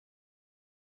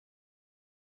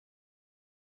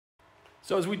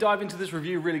So as we dive into this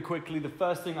review really quickly, the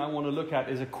first thing I want to look at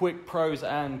is a quick pros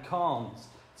and cons.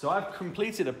 So I've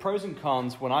completed a pros and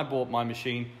cons when I bought my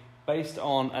machine based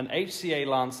on an HCA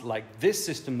lance like this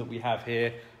system that we have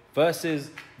here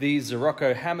versus the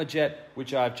Zirocco Hammer jet,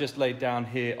 which I've just laid down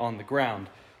here on the ground.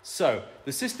 So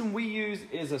the system we use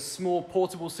is a small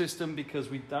portable system because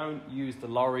we don't use the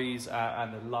lorries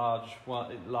and the large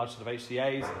sort of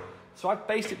HCAs. So I've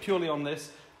based it purely on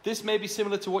this. This may be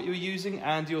similar to what you're using,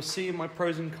 and you'll see in my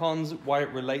pros and cons why it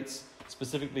relates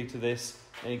specifically to this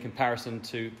in comparison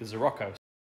to the Zirocco.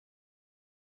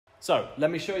 So let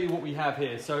me show you what we have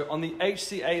here. So on the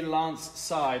HCA lance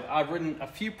side, I've written a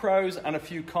few pros and a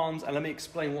few cons, and let me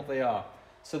explain what they are.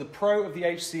 So the pro of the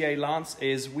HCA lance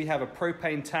is we have a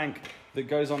propane tank that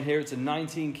goes on here. It's a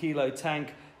 19 kilo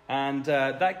tank, and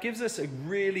that gives us a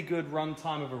really good run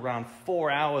time of around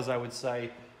 4 hours, I would say,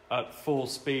 at full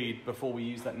speed before we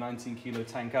use that 19 kilo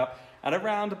tank up. At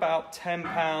around about 10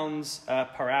 pounds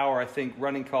per hour, I think,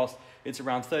 running cost, it's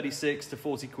around 36 to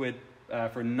 40 quid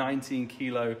for a 19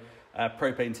 kilo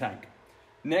propane tank.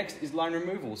 Next is line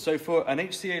removal. So for an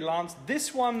HCA lance,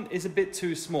 this one is a bit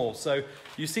too small. So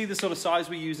you see the sort of size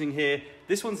we're using here.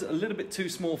 This one's a little bit too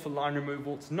small for line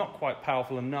removal. It's not quite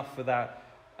powerful enough for that.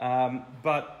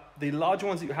 But the larger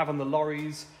ones that you have on the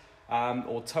lorries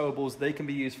or towables, they can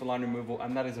be used for line removal,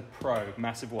 and that is a pro,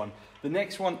 massive one. The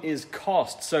next one is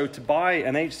cost. So to buy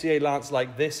an HCA lance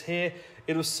like this here,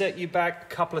 it'll set you back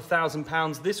a couple of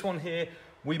 £1,000. This one here,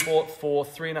 we bought for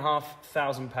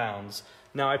 £3,500.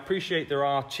 Now, I appreciate there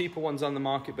are cheaper ones on the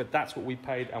market, but that's what we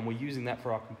paid, and we're using that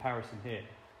for our comparison here.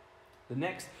 The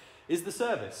next is the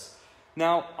service.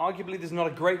 Now, arguably, there's not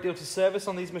a great deal to service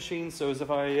on these machines, so as if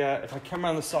I come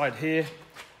around the side here,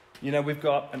 you know, we've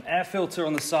got an air filter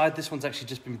on the side. This one's actually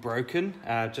just been broken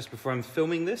just before I'm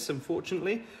filming this,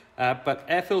 unfortunately. But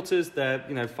air filters, they're,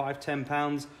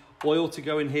 £5–10. Oil to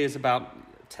go in here is about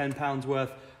 £10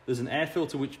 worth. There's an air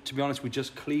filter, which, to be honest, we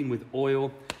just clean with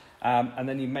oil. And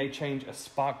then you may change a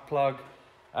spark plug.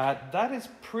 That is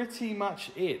pretty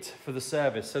much it for the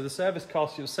service. So the service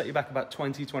cost will set you back about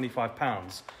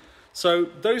 £20–25. So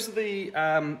those are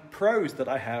the pros that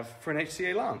I have for an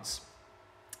HCA lance.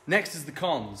 Next is the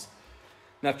cons.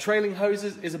 Now, trailing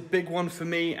hoses is a big one for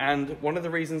me, and one of the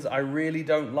reasons I really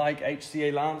don't like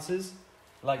HCA lances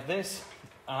like this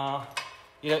are,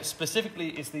 specifically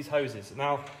it's these hoses.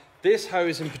 Now, this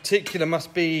hose in particular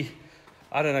must be,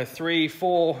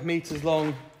 3–4 meters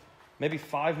long, maybe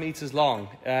 5 meters long.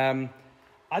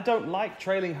 I don't like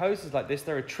trailing hoses like this.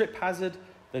 They're a trip hazard.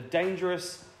 They're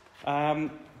dangerous.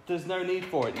 There's no need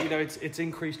for it. It's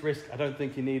increased risk. I don't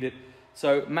think you need it.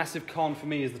 So massive con for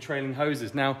me is the trailing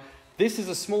hoses. Now, this is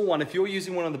a small one. If you're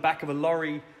using one on the back of a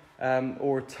lorry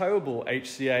or a towable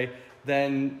HCA,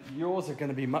 then yours are going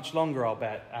to be much longer, I'll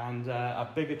bet, and a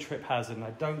bigger trip hazard, and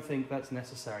I don't think that's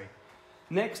necessary.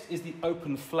 Next is the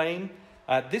open flame.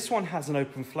 This one has an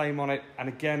open flame on it, and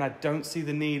again, I don't see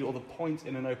the need or the point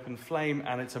in an open flame,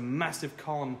 and it's a massive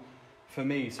con for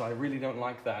me, so I really don't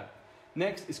like that.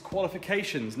 Next is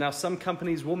qualifications. Now, some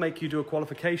companies will make you do a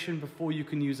qualification before you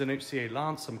can use an HCA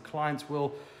lance. Some clients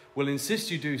will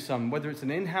insist you do some, whether it's an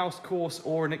in-house course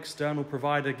or an external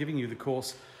provider giving you the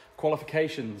course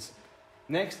qualifications.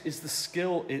 Next is the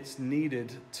skill it's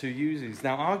needed to use these.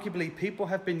 Now, arguably, people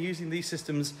have been using these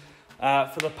systems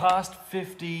for the past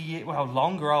 50 years, well,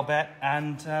 longer, I'll bet,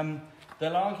 and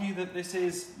they'll argue that this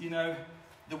is,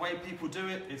 the way people do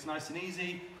it. It's nice and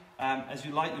easy. As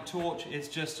you light your torch, it's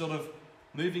just sort of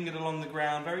moving it along the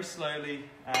ground very slowly,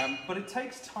 but it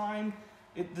takes time.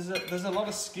 There's a lot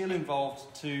of skill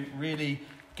involved to really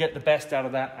get the best out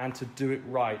of that and to do it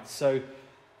right. So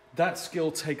that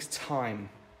skill takes time.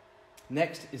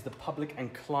 Next is the public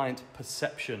and client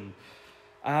perception.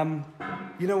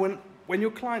 When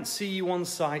your clients see you on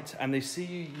site and they see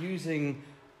you using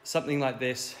something like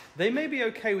this, they may be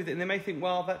okay with it, and they may think,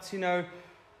 well, that's,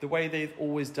 the way they've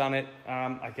always done it,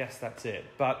 I guess that's it.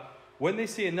 But when they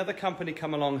see another company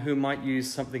come along who might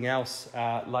use something else,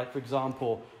 like, for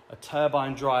example, a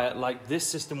turbine dryer like this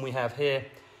system we have here,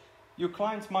 your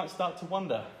clients might start to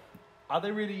wonder, are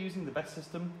they really using the best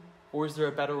system, or is there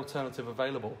a better alternative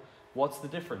available? What's the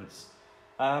difference?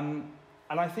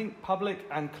 And I think public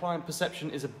and client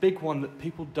perception is a big one that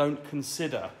people don't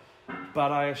consider,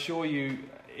 but I assure you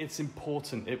it's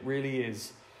important. It really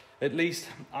is. At least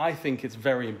I think it's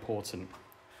very important.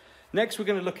 Next, we're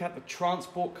going to look at the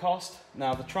transport cost.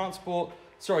 Now, the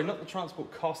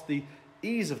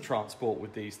ease of transport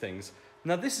with these things.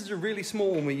 Now, this is a really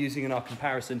small one we're using in our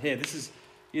comparison here. This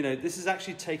is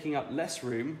actually taking up less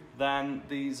room than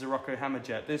the Zirocco Hammer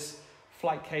jet. This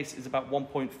flight case is about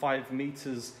 1.5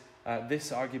 meters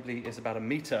This arguably is about 1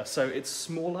 meter, so it's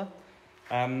smaller,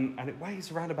 and it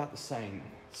weighs around about the same.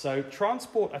 So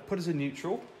transport, I've put as a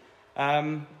neutral.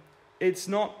 It's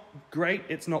not great,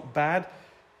 it's not bad,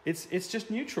 it's just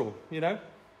neutral, you know.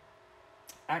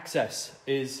 Access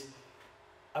is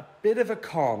a bit of a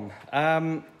con.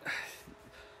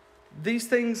 These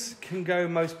things can go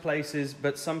most places,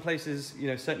 but some places, you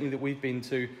know, certainly that we've been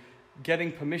to,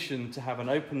 getting permission to have an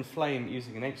open flame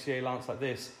using an HCA lance like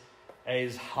this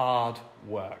is hard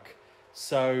work.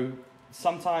 So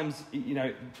sometimes, you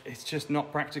know, it's just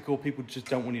not practical. People just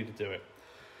don't want you to do it.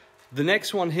 The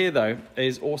next one here, though,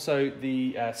 is also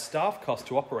the staff cost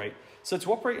to operate. So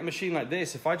to operate a machine like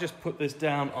this, if I just put this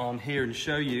down on here and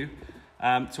show you,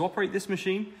 to operate this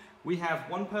machine, we have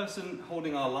one person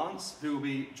holding our lance who will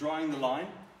be drying the line.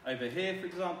 Over here, for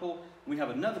example, we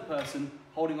have another person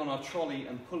holding on our trolley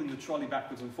and pulling the trolley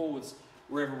backwards and forwards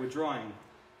wherever we're drying.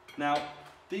 Now,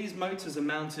 these motors are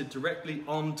mounted directly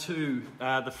onto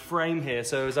the frame here.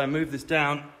 So as I move this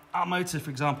down, our motor,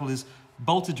 for example, is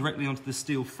bolted directly onto the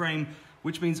steel frame,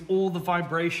 which means all the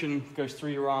vibration goes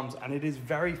through your arms, and it is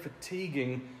very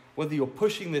fatiguing. Whether you're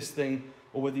pushing this thing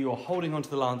or whether you're holding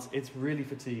onto the lance, it's really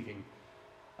fatiguing.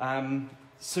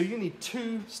 So you need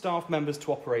 2 staff members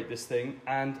to operate this thing,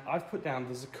 and I've put down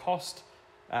there's a cost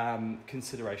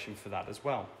consideration for that as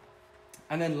well.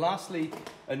 And then lastly,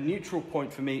 a neutral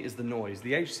point for me is the noise.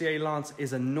 The HCA lance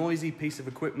is a noisy piece of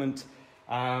equipment,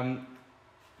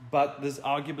 but there's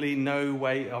arguably no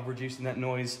way of reducing that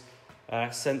noise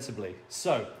sensibly.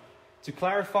 So to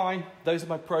clarify, those are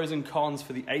my pros and cons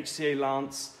for the HCA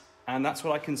lance, and that's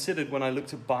what I considered when I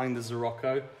looked at buying the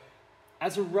Zirocco.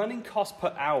 As a running cost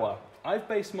per hour, I've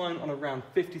based mine on around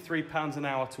 £53 an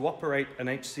hour to operate an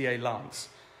HCA lance.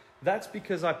 That's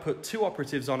because I put 2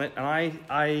 operatives on it, and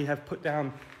I have put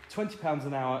down £20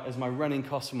 an hour as my running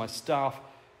cost for my staff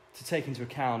to take into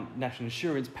account national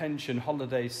insurance, pension,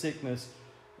 holidays, sickness,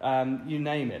 you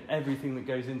name it. Everything that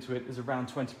goes into it is around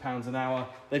 £20 an hour.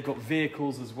 They've got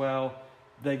vehicles as well.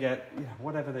 They get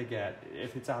whatever they get.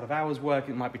 If it's out of hours work,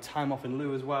 it might be time off in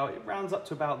lieu as well. It rounds up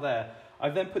to about there.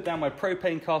 I've then put down my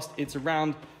propane cost. It's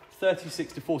around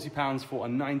 £36 to £40 for a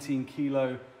 19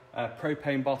 kilo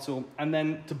propane bottle. And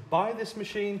then to buy this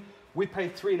machine, we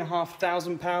paid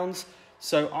 £3,500.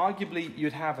 So arguably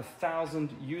you'd have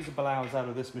 1,000 usable hours out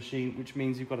of this machine, which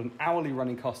means you've got an hourly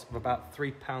running cost of about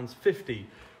 £3.50,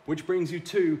 which brings you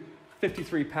to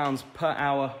 £53 per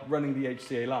hour running the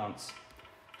HCA lance.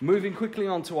 Moving quickly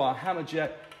on to our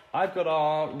Hammerjet, I've got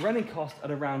our running cost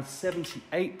at around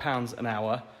 £78 an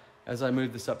hour as I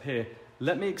move this up here.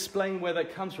 Let me explain where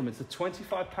that comes from. It's a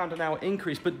 £25 an hour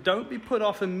increase, but don't be put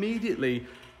off immediately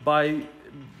by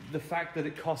the fact that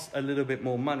it costs a little bit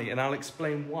more money, and I'll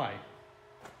explain why.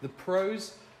 The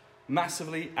pros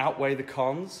massively outweigh the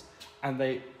cons, and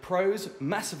the pros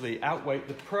massively outweigh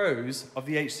the pros of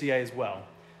the HCA as well.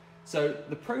 So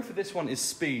the pro for this one is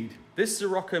speed. This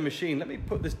Zirocco machine, let me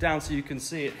put this down so you can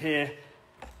see it here.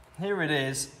 Here it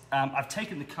is. I've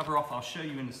taken the cover off. I'll show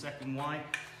you in a second why.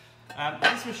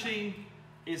 This machine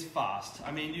is fast.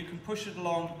 I mean, you can push it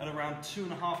along at around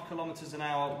 2.5 kilometers an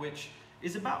hour, which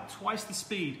is about twice the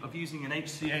speed of using an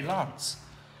HCA lance.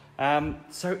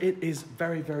 So it is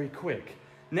very, very quick.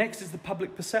 Next is the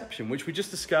public perception, which we just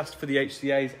discussed for the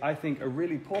HCAs. I think a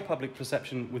really poor public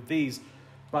perception with these,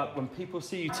 but when people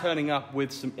see you turning up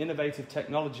with some innovative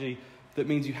technology, that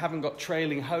means you haven't got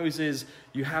trailing hoses,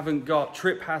 you haven't got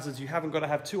trip hazards, you haven't got to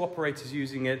have 2 operators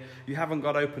using it, you haven't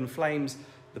got open flames,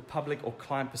 the public or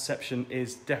client perception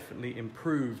is definitely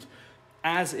improved.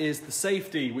 As is the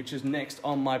safety, which is next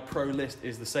on my pro list,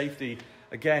 is the safety.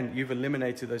 Again, you've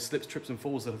eliminated those slips, trips and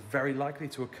falls that are very likely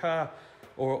to occur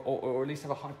or at least have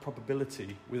a high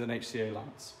probability with an HCA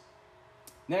lance.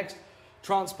 Next,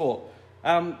 transport.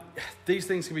 These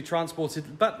things can be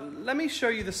transported, but let me show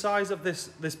you the size of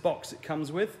this box it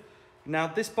comes with. Now,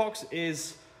 this box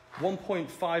is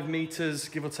 1.5 meters,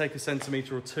 give or take a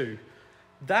centimeter or 2.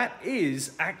 That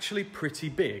is actually pretty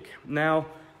big. Now,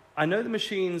 I know the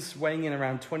machine's weighing in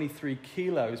around 23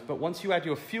 kilos, but once you add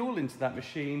your fuel into that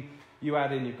machine, you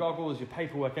add in your goggles, your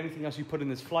paperwork, anything else you put in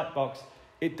this flight box,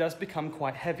 it does become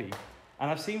quite heavy.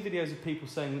 And I've seen videos of people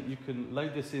saying that you can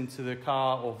load this into the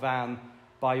car or van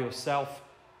by yourself.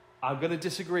 I'm going to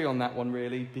disagree on that one,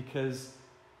 really, because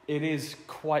it is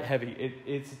quite heavy.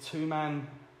 It's a 2-man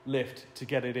lift to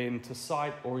get it into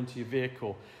site or into your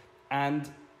vehicle. And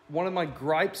one of my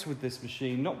gripes with this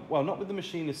machine, not with the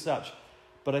machine as such,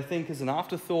 but I think as an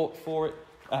afterthought for it,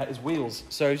 is wheels.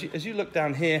 So as you look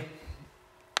down here,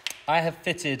 I have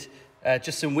fitted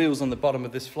just some wheels on the bottom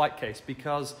of this flight case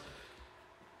because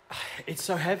it's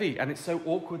so heavy and it's so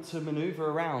awkward to maneuver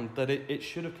around that it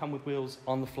should have come with wheels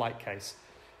on the flight case.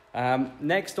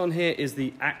 Next on here is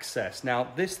the access. Now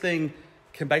this thing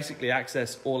can basically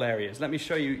access all areas. Let me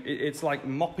show you. It's like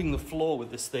mopping the floor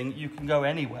with this thing. You can go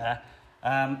anywhere.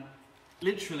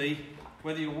 Literally,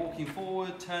 whether you're walking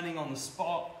forward, turning on the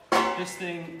spot, this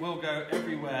thing will go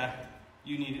everywhere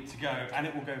you need it to go, and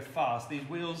it will go fast. These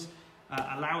wheels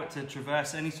allow it to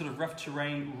traverse any sort of rough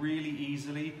terrain really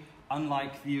easily,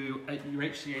 unlike your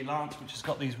HCA Lance, which has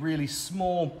got these really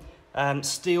small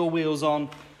steel wheels on,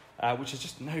 which is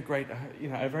just no great,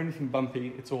 over anything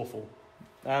bumpy, it's awful.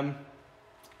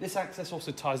 This access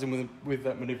also ties in with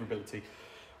maneuverability,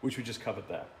 which we just covered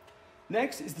there.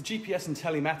 Next is the GPS and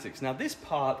telematics. Now this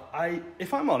part,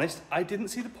 if I'm honest, I didn't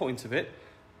see the point of it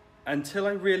until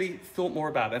I really thought more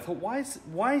about it. I thought,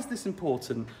 why is this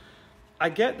important? I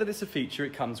get that it's a feature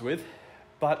it comes with,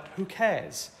 but who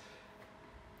cares?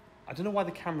 I don't know why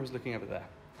the camera was looking over there.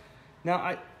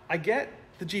 Now, I get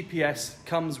the GPS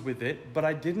comes with it, but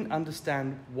I didn't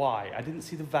understand why. I didn't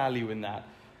see the value in that.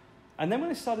 And then when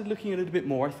I started looking at it a bit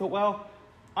more, I thought, well,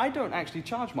 I don't actually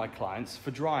charge my clients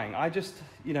for drying. I just,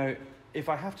 if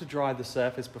I have to dry the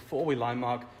surface before we line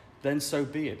mark, then so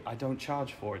be it. I don't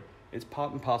charge for it. It's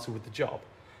part and parcel with the job.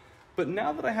 But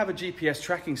now that I have a GPS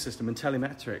tracking system and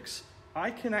telemetrics,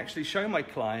 I can actually show my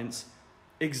clients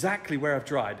exactly where I've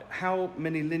dried, how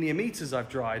many linear meters I've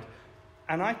dried,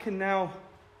 and I can now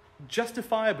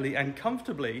justifiably and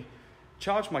comfortably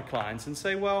charge my clients and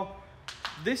say, well,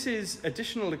 this is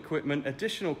additional equipment,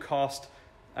 additional cost,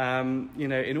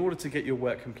 in order to get your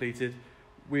work completed.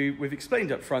 We've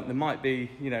explained up front there might be,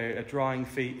 a drying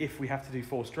fee if we have to do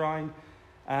forced drying.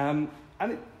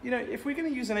 If we're going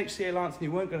to use an HCA Lance and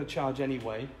you weren't going to charge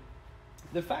anyway,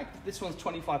 the fact that this one's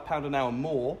 £25 an hour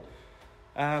more,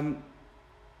 and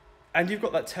you've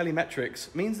got that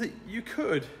telemetrics, means that you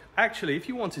could, actually, if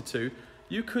you wanted to,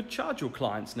 you could charge your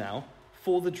clients now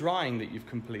for the drying that you've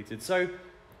completed. So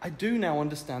I do now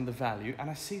understand the value, and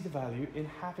I see the value in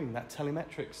having that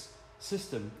telemetrics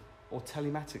system, or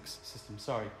telematics system,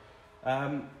 sorry.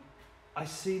 I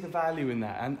see the value in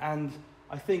that, and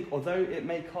I think although it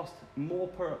may cost more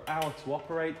per hour to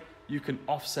operate, you can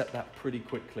offset that pretty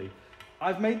quickly.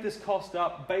 I've made this cost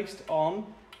up based on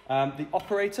the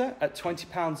operator at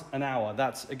 £20 an hour.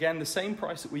 That's, again, the same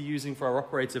price that we're using for our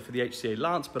operator for the HCA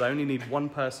Lance, but I only need one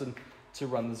person to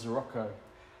run the Zirocco.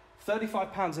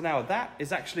 £35 an hour, that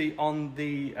is actually on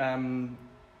the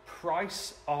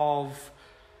price of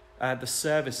the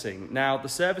servicing. Now, the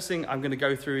servicing I'm going to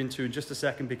go through into in just a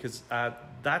second, because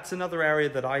that's another area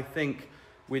that I think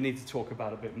we need to talk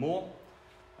about a bit more.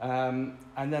 And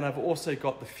then I've also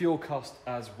got the fuel cost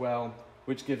as well,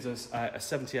 which gives us a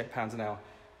 £78 an hour.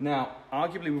 Now,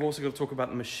 arguably, we've also got to talk about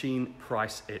the machine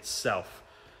price itself,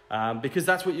 because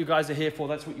that's what you guys are here for.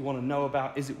 That's what you want to know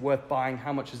about. Is it worth buying?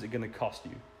 How much is it going to cost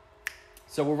you?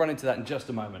 So we'll run into that in just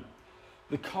a moment.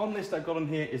 The con list I've got on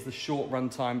here is the short run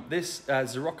time. This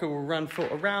Zirocco will run for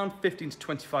around 15 to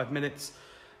 25 minutes,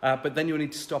 but then you'll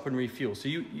need to stop and refuel. So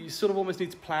you sort of almost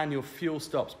need to plan your fuel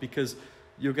stops, because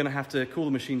you're going to have to cool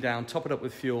the machine down, top it up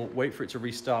with fuel, wait for it to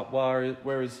restart.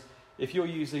 Whereas if you're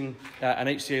using an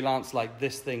HCA Lance like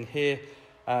this thing here,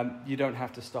 you don't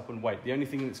have to stop and wait. The only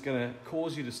thing that's going to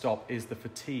cause you to stop is the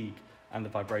fatigue and the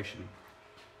vibration.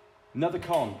 Another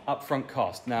con, upfront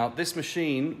cost. Now, this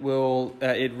machine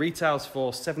it retails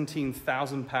for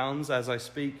 £17,000 as I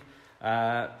speak.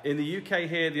 In the UK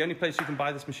here, the only place you can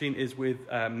buy this machine is with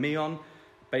Meon,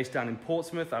 based down in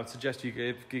Portsmouth. I would suggest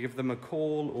you give them a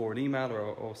call or an email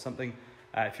or something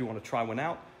if you want to try one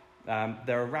out.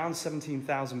 They're around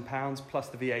 £17,000 plus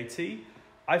the VAT.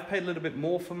 I've paid a little bit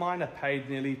more for mine. I paid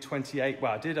nearly I paid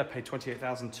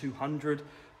 £28,200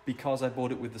 because I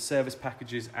bought it with the service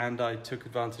packages and I took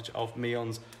advantage of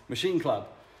Meon's Machine Club.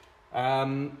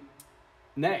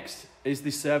 Next is the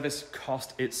service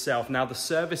cost itself. Now, the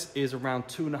service is around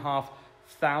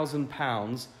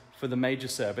 £2,500 for the major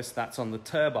service. That's on the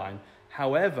turbine.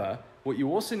 However, what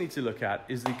you also need to look at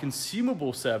is the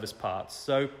consumable service parts.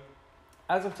 So,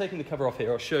 as I've taken the cover off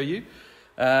here, I'll show you.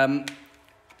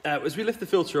 As we lift the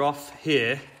filter off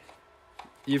here,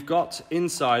 you've got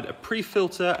inside a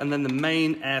pre-filter and then the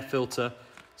main air filter.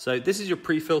 So this is your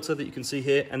pre-filter that you can see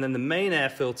here, and then the main air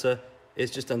filter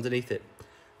is just underneath it.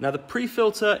 Now the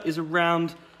pre-filter is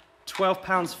around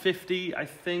 £12.50, I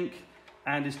think,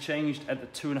 and is changed at the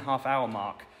 2.5 hour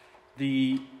mark.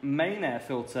 The main air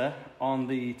filter on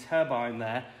the turbine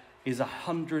there is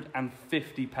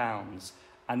 £150,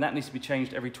 and that needs to be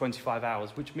changed every 25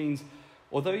 hours, which means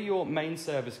although your main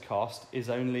service cost is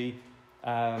only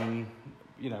 £2,500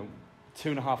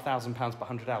 per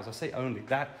 100 hours, I say only,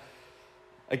 that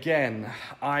again,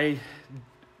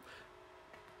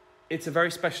 it's a very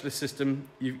specialist system.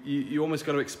 You almost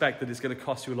got to expect that it's going to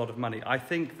cost you a lot of money. I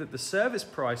think that the service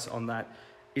price on that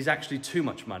is actually too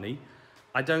much money.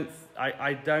 I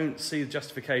don't see the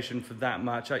justification for that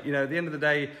much. At the end of the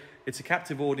day, it's a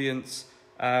captive audience,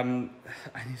 and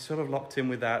you're sort of locked in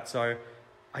with that. So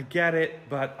I get it,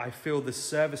 but I feel the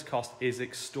service cost is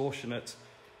extortionate.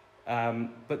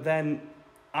 But then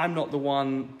I'm not the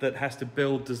one that has to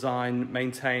build, design,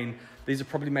 maintain. These are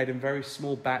probably made in very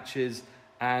small batches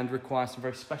and require some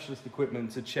very specialist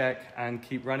equipment to check and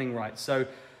keep running right. So,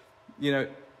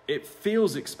 it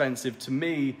feels expensive to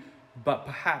me, but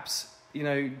perhaps,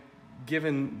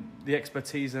 given the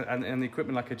expertise and the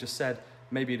equipment, like I just said,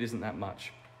 maybe it isn't that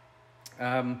much.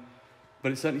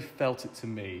 But it certainly felt it to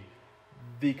me.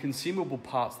 The consumable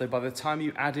parts, though, by the time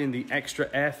you add in the extra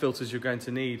air filters you're going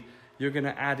to need, you're going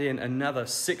to add in another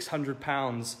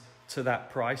 £600 to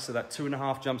that price. So that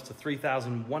 2.5 jumps to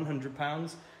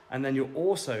 £3,100. And then you're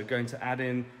also going to add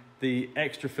in the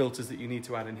extra filters that you need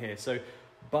to add in here. So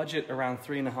budget around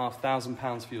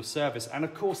 £3,500 for your service. And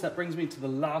of course, that brings me to the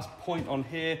last point on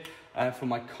here for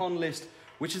my con list,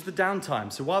 which is the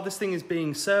downtime. So while this thing is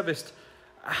being serviced,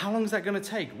 how long is that going to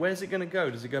take? Where's it going to go?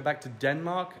 Does it go back to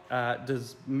Denmark?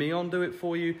 Does Meon do it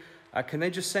for you? Can they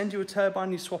just send you a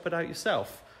turbine, you swap it out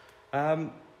yourself?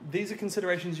 These are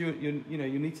considerations you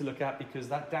need to look at, because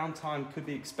that downtime could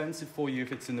be expensive for you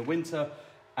if it's in the winter.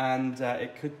 And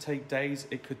it could take days,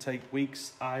 it could take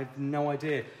weeks, I have no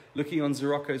idea. Looking on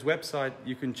Zirocco's website,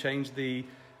 you can change the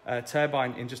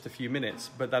turbine in just a few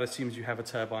minutes, but that assumes you have a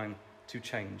turbine to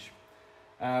change.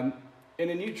 In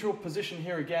a neutral position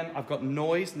here again, I've got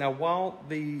noise. Now, while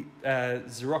the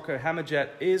Zirocco Hammerjet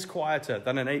is quieter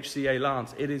than an HCA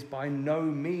Lance, it is by no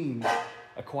means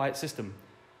a quiet system.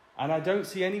 And I don't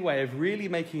see any way of really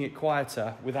making it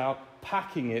quieter without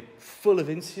packing it full of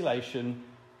insulation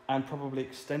and probably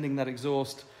extending that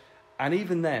exhaust. And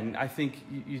even then, I think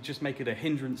you just make it a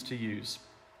hindrance to use.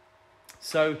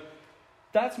 So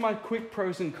that's my quick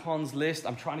pros and cons list.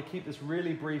 I'm trying to keep this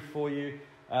really brief for you.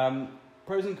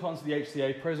 Pros and cons for the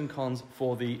HCA, pros and cons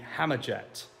for the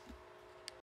Hammerjet.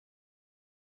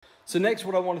 So next,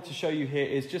 what I wanted to show you here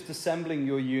is just assembling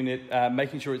your unit,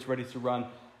 making sure it's ready to run.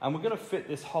 And we're going to fit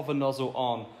this hover nozzle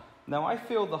on. Now, I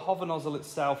feel the hover nozzle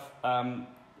itself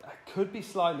could be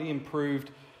slightly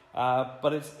improved.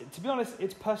 But to be honest,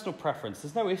 it's personal preference.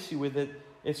 There's no issue with it.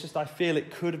 It's just I feel it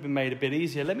could have been made a bit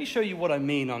easier. Let me show you what I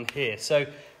mean on here. So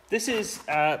this is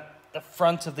the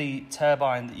front of the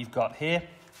turbine that you've got here.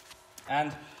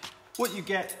 And what you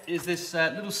get is this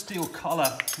little steel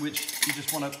collar, which you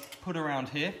just want to put around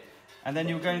here. And then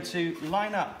you're going to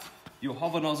line up your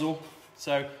hover nozzle.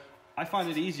 So I find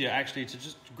it easier actually to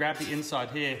just grab the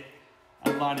inside here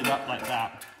and line it up like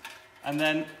that. And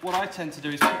then what I tend to do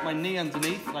is put my knee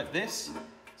underneath like this,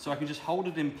 so I can just hold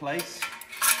it in place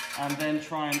and then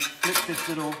try and flip this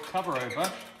little cover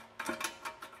over.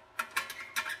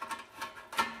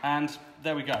 And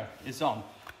there we go, it's on.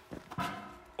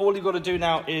 All you've got to do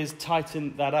now is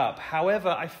tighten that up. However,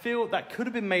 I feel that could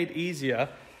have been made easier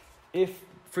if,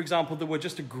 for example, there were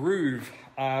just a groove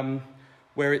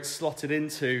where it's slotted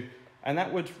into. And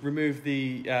that would remove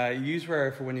the user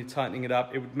area for when you're tightening it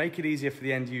up. It would make it easier for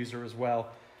the end user as well.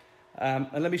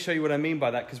 And let me show you what I mean by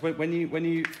that. Because when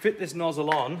you fit this nozzle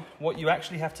on, what you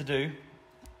actually have to do,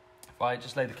 if I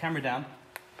just lay the camera down,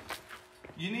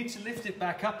 you need to lift it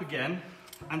back up again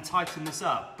and tighten this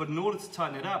up. But in order to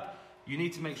tighten it up, you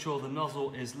need to make sure the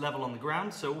nozzle is level on the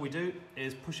ground. So all we do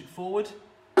is push it forward.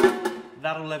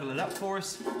 That'll level it up for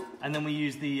us. And then we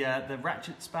use the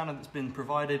ratchet spanner that's been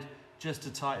provided just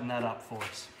to tighten that up for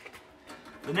us.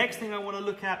 The next thing I want to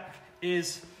look at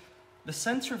is the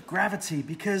center of gravity,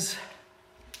 because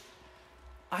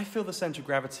I feel the center of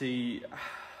gravity,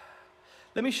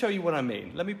 let me show you what I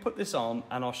mean. Let me put this on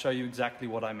and I'll show you exactly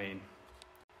what I mean.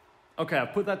 Okay,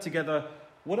 I've put that together.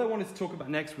 What I wanted to talk about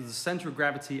next was the center of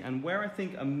gravity and where I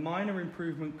think a minor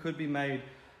improvement could be made,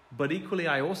 but equally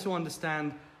I also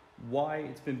understand why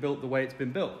it's been built the way it's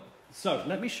been built. So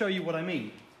let me show you what I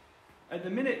mean. At the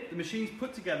minute the machine's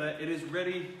put together, it is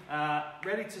ready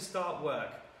to start work.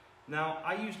 Now,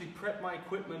 I usually prep my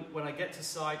equipment when I get to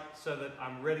site so that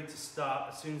I'm ready to start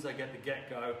as soon as I get the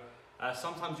get-go.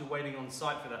 Sometimes you're waiting on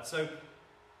site for that. So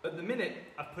at the minute,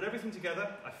 I've put everything together,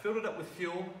 I filled it up with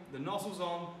fuel, the nozzle's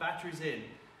on, battery's in.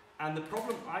 And the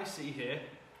problem I see here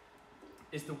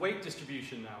is the weight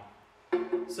distribution now.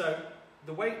 So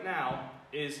the weight now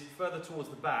is further towards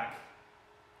the back,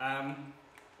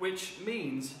 which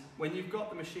means when you've got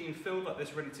the machine filled like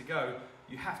this ready to go,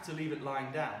 you have to leave it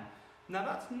lying down. Now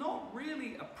that's not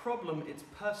really a problem, it's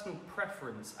personal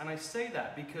preference, and I say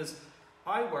that because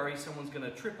I worry someone's going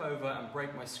to trip over and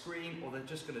break my screen, or they're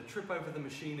just going to trip over the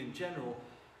machine in general,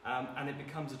 and it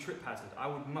becomes a trip hazard. I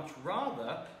would much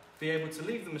rather be able to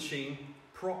leave the machine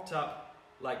propped up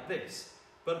like this.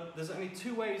 But there's only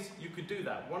two ways you could do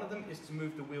that. One of them is to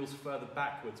move the wheels further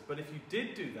backwards, but if you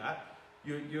did do that,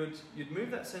 you'd move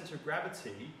that center of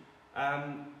gravity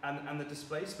and the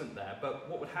displacement there, but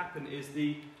what would happen is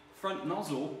the front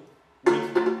nozzle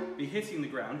would be hitting the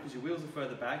ground because your wheels are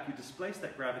further back, you displace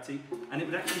that gravity, and it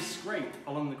would actually scrape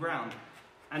along the ground,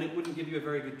 and it wouldn't give you a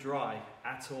very good dry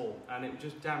at all, and it would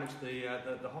just damage the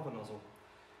hover nozzle.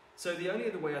 So the only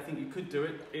other way I think you could do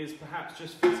it is perhaps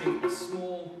just fitting a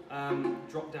small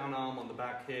drop-down arm on the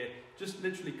back here, just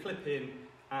literally clip in,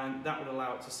 and that would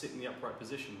allow it to sit in the upright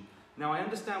position. Now I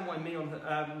understand why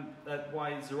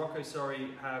why Zirocco,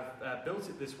 have built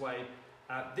it this way.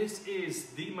 This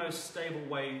is the most stable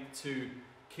way to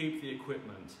keep the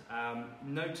equipment.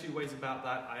 No two ways about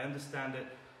that. I understand it.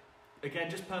 Again,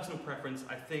 just personal preference.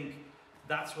 I think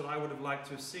that's what I would have liked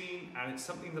to have seen, and it's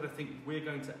something that I think we're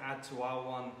going to add to our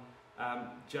one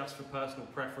just for personal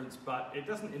preference, but it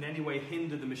doesn't in any way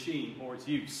hinder the machine or its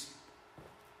use.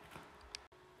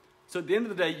 So at the end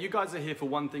of the day, you guys are here for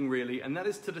one thing really, and that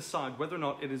is to decide whether or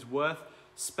not it is worth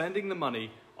spending the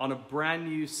money on a brand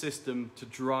new system to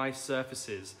dry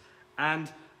surfaces. And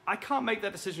I can't make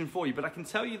that decision for you, but I can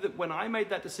tell you that when I made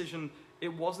that decision,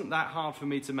 it wasn't that hard for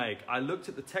me to make. I looked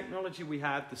at the technology we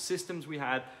had, the systems we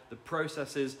had, the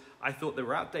processes. I thought they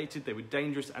were outdated, they were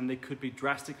dangerous, and they could be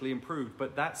drastically improved.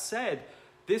 But that said,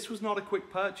 this was not a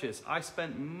quick purchase. I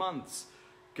spent months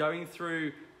going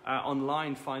through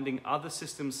online, finding other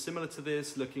systems similar to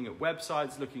this, looking at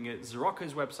websites, looking at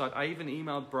Zirocco's website. I even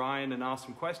emailed Brian and asked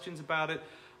him questions about it.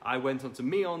 I went onto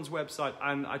Meon's website,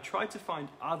 and I tried to find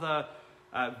other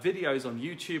videos on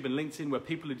YouTube and LinkedIn where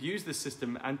people had used this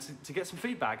system and to get some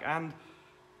feedback. And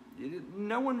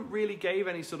no one really gave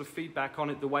any sort of feedback on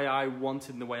it the way I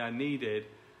wanted and the way I needed.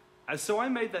 And so I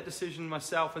made that decision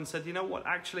myself and said, you know what,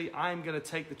 actually I'm going to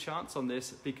take the chance on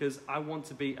this because I want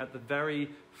to be at the very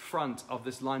front of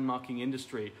this line marking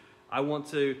industry. I want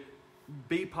to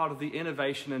be part of the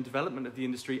innovation and development of the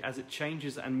industry as it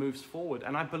changes and moves forward.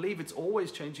 And I believe it's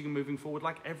always changing and moving forward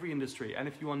like every industry. And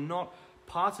if you are not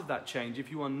part of that change, if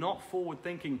you are not forward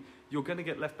thinking, you're going to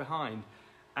get left behind.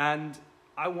 And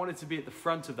I wanted to be at the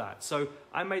front of that. So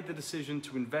I made the decision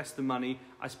to invest the money.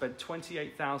 I spent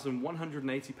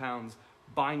 £28,180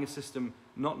 buying a system,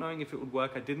 not knowing if it would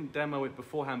work. I didn't demo it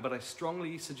beforehand, but I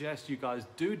strongly suggest you guys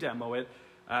do demo it.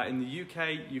 In the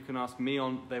UK, you can ask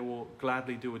Meon, they will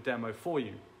gladly do a demo for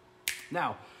you.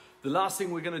 Now, the last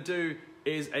thing we're going to do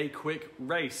is a quick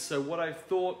race. So what I've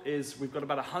thought is we've got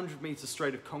about 100 meters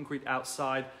straight of concrete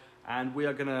outside, and we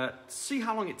are going to see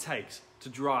how long it takes to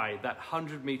dry that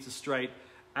 100 meters straight.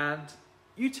 And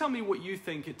you tell me what you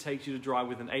think it takes you to dry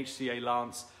with an HCA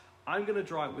Lance. I'm going to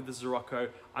dry it with the Zirocco.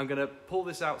 I'm going to pull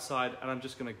this outside and I'm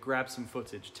just going to grab some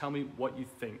footage. Tell me what you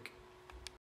think.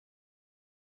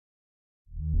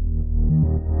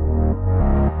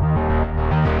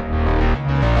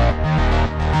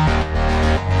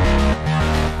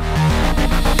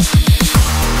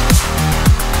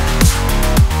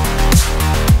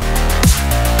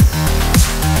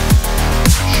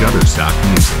 Shutterstock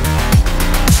Music.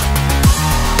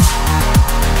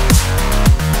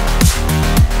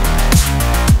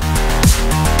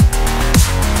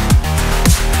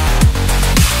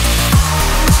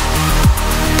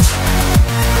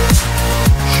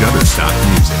 Shutterstock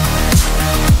Music.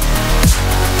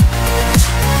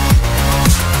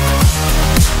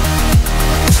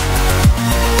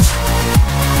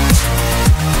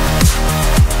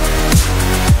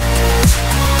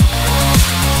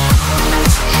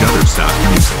 Shutterstock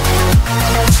Music.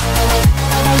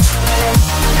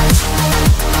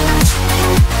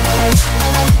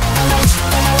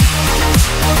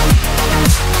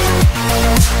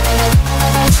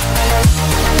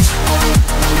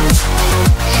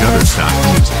 Shutterstock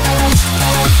Music.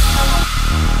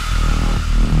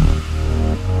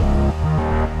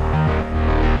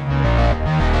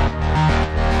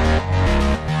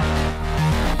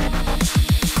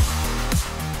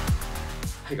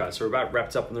 Hey guys, so we're about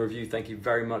wrapped up on the review. Thank you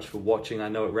very much for watching. I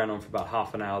know it ran on for about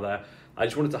half an hour there. I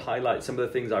just wanted to highlight some of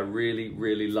the things I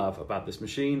really love about this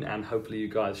machine, and hopefully you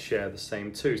guys share the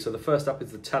same too. So the first up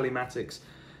is the telematics.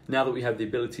 Now that we have the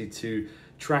ability to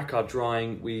track our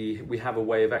drying, we have a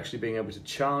way of actually being able to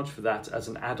charge for that as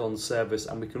an add-on service,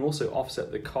 and we can also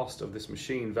offset the cost of this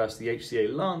machine versus the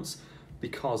HCA Lance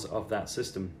because of that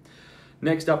system.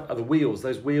 Next up are the wheels.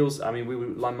 Those wheels, I mean, we were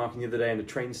line marking the other day in a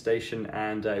train station,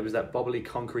 and it was that bobbly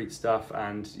concrete stuff,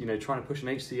 and you know, trying to push an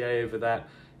HCA over that,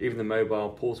 even the mobile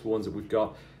portable ones that we've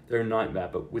got, they're a nightmare.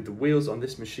 But with the wheels on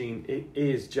this machine, it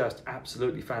is just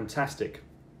absolutely fantastic.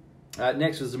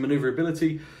 Next was the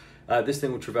maneuverability. This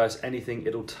thing will traverse anything.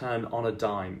 It'll turn on a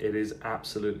dime. It is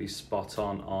absolutely spot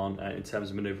on in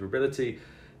terms of maneuverability.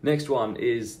 Next one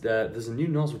is there's a new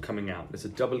nozzle coming out. It's a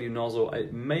W nozzle.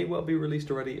 It may well be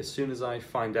released already as soon as I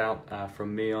find out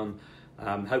from Meon.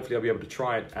 Hopefully I'll be able to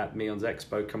try it at Meon's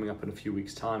Expo coming up in a few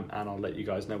weeks' time, and I'll let you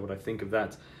guys know what I think of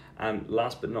that. And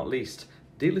last but not least,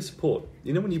 dealer support.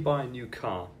 You know, when you buy a new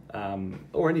car,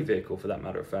 or any vehicle for that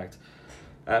matter of fact,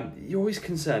 you're always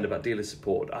concerned about dealer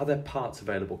support. Are there parts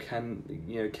available? Can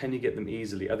you get them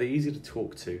easily? Are they easy to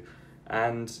talk to?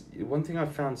 And one thing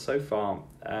I've found so far,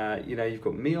 you've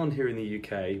got Meon here in the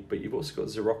UK, but you've also got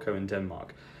Zirocco in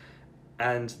Denmark.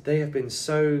 And they have been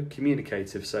so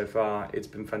communicative so far. It's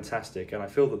been fantastic. And I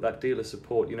feel that dealer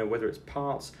support, whether it's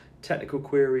parts, technical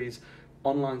queries,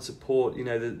 online support,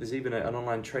 there's even an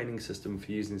online training system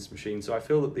for using this machine. So I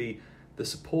feel that the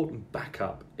support and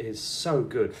backup is so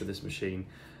good for this machine.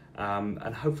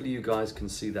 And hopefully you guys can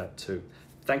see that too.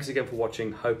 Thanks again for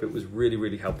watching. Hope it was really,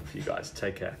 really helpful for you guys.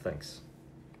 Take care. Thanks.